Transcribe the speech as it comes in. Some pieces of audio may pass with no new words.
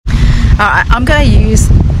I'm gonna use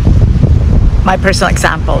my personal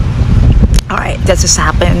example. All right, that just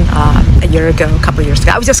happened a year ago, a couple of years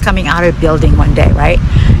ago. I was just coming out of a building one day, right?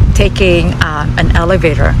 Taking an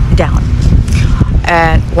elevator down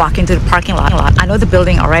and walking to the parking lot. I know the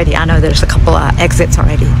building already. I know there's a couple of exits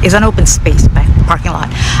already. It's an open space parking lot.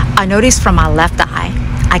 I noticed from my left eye,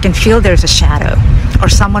 I can feel there's a shadow or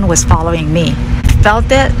someone was following me. Felt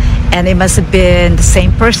it, and it must have been the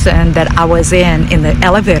same person that I was in the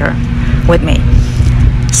elevator with me.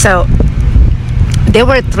 So there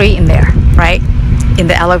were 3 in there, right, in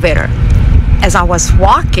the elevator. As I was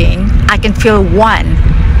walking, I can feel one,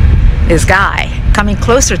 this guy, coming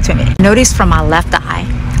closer to me. Notice from my left eye,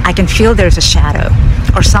 I can feel there's a shadow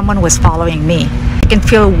or someone was following me. I can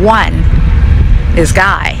feel one, this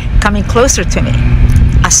guy, coming closer to me.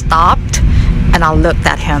 I stopped and I looked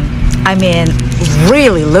at him. I mean,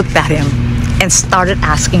 really looked at him and started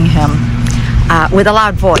asking him with a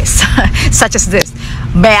loud voice, such as this: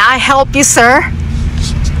 "May I help you, sir?"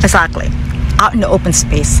 Exactly. Out in the open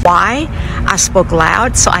space. Why? I spoke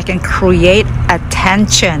loud so I can create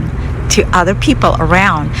attention to other people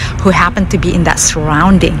around who happen to be in that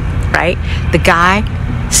surrounding, right? The guy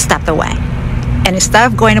stepped away. And instead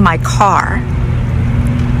of going to my car,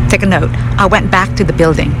 take a note, I went back to the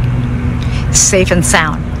building, safe and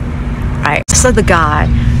sound, right? So the guy,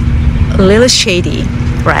 a little shady,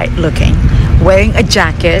 right, looking, wearing a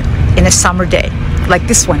jacket in a summer day, like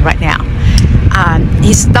this one right now.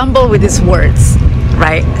 He stumbled with his words,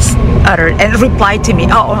 right, uttered, and replied to me,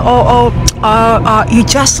 you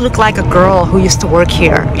just look like a girl who used to work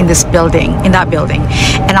here in this building, in that building.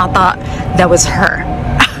 And I thought that was her.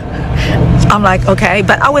 I'm like, okay,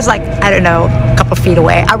 but I was like, I don't know, a couple feet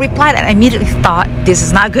away. I replied and I immediately thought, this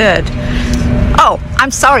is not good. "Oh,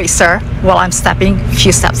 I'm sorry, sir," while I'm stepping a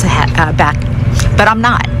few steps back. But I'm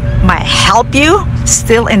not. "May I help you?"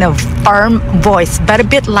 Still in a firm voice, but a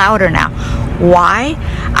bit louder now. Why?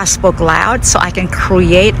 I spoke loud so I can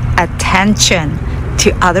create attention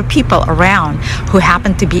to other people around who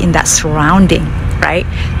happen to be in that surrounding, right?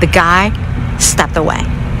 The guy stepped away.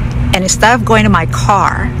 And instead of going to my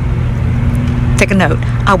car, take a note,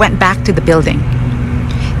 I went back to the building,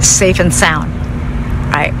 safe and sound,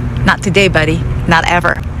 right? Not today, buddy, not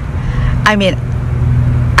ever. I mean,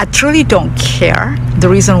 I truly don't care the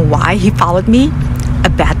reason why he followed me. A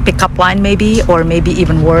bad pickup line maybe, or maybe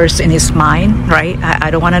even worse in his mind, right? I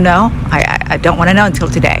don't want to know. I don't want to know until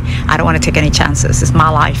today. I don't want to take any chances. It's my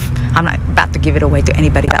life. I'm not about to give it away to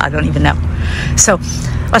anybody that I don't even know. So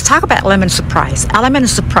let's talk about element of surprise. Element of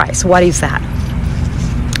surprise, what is that?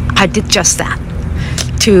 I did just that.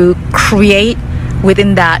 To create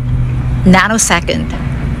within that nanosecond,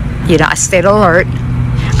 I stayed alert,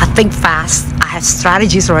 I think fast, I have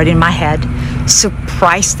strategies already in my head,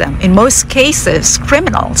 surprise them. In most cases,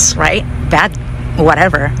 criminals, right? Bad,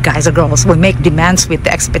 whatever, guys or girls, will make demands with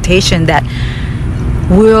the expectation that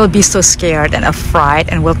we'll be so scared and afraid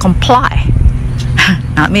and will comply.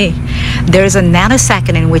 Not me. There's a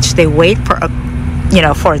nanosecond in which they wait for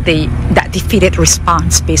that defeated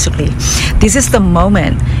response, basically. This is the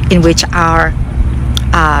moment in which our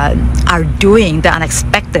doing the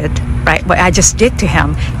unexpected, right, what I just did to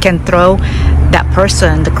him, can throw that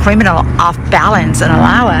person, the criminal, off balance and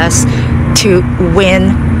allow us to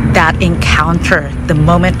win that encounter, the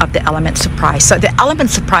moment of the element surprise. So the element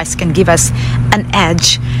surprise can give us an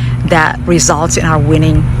edge that results in our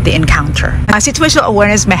winning the encounter. My situational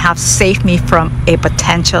awareness may have saved me from a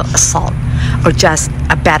potential assault or just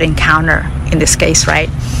a bad encounter in this case, right?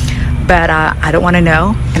 But I don't want to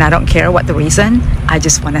know, and I don't care what the reason. I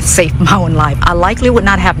just want to save my own life. I likely would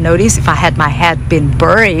not have noticed if I had my head been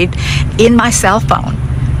buried in my cell phone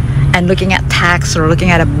and looking at text or looking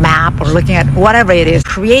at a map or looking at whatever it is.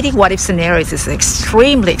 Creating what-if scenarios is an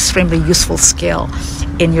extremely, extremely useful skill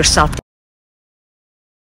in yourself.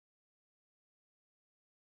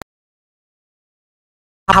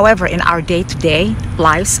 However, in our day-to-day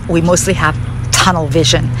lives, we mostly have tunnel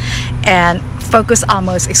vision and focus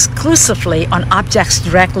almost exclusively on objects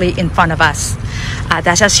directly in front of us.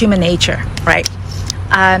 That's just human nature, right?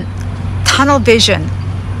 Tunnel vision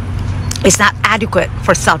is not adequate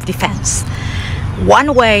for self-defense.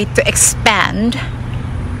 One way to expand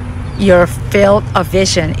your field of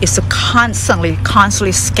vision is to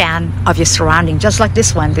constantly scan of your surrounding, just like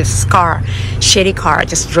this one, this car, shady car, I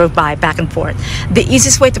just drove by back and forth. The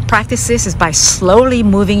easiest way to practice this is by slowly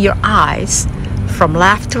moving your eyes from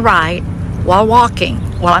left to right while walking.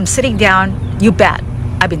 While I'm sitting down, you bet,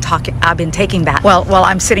 I've been taking that. Well, while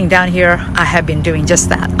I'm sitting down here, I have been doing just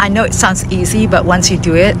that. I know it sounds easy, but once you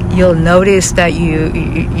do it, you'll notice that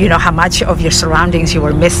you know how much of your surroundings you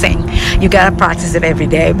were missing. You gotta practice it every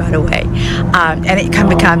day, by the way, and it can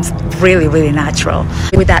become really, really natural.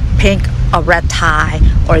 With that pink or red tie,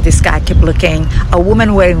 or this guy keep looking, a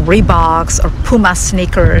woman wearing Reeboks or Puma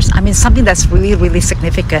sneakers, I mean something that's really, really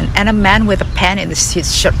significant, and a man with a pen in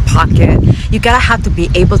his shirt pocket. You gotta have to be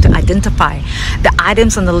able to identify the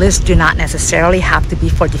items on the list. Do not necessarily have to be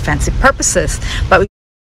for defensive purposes, but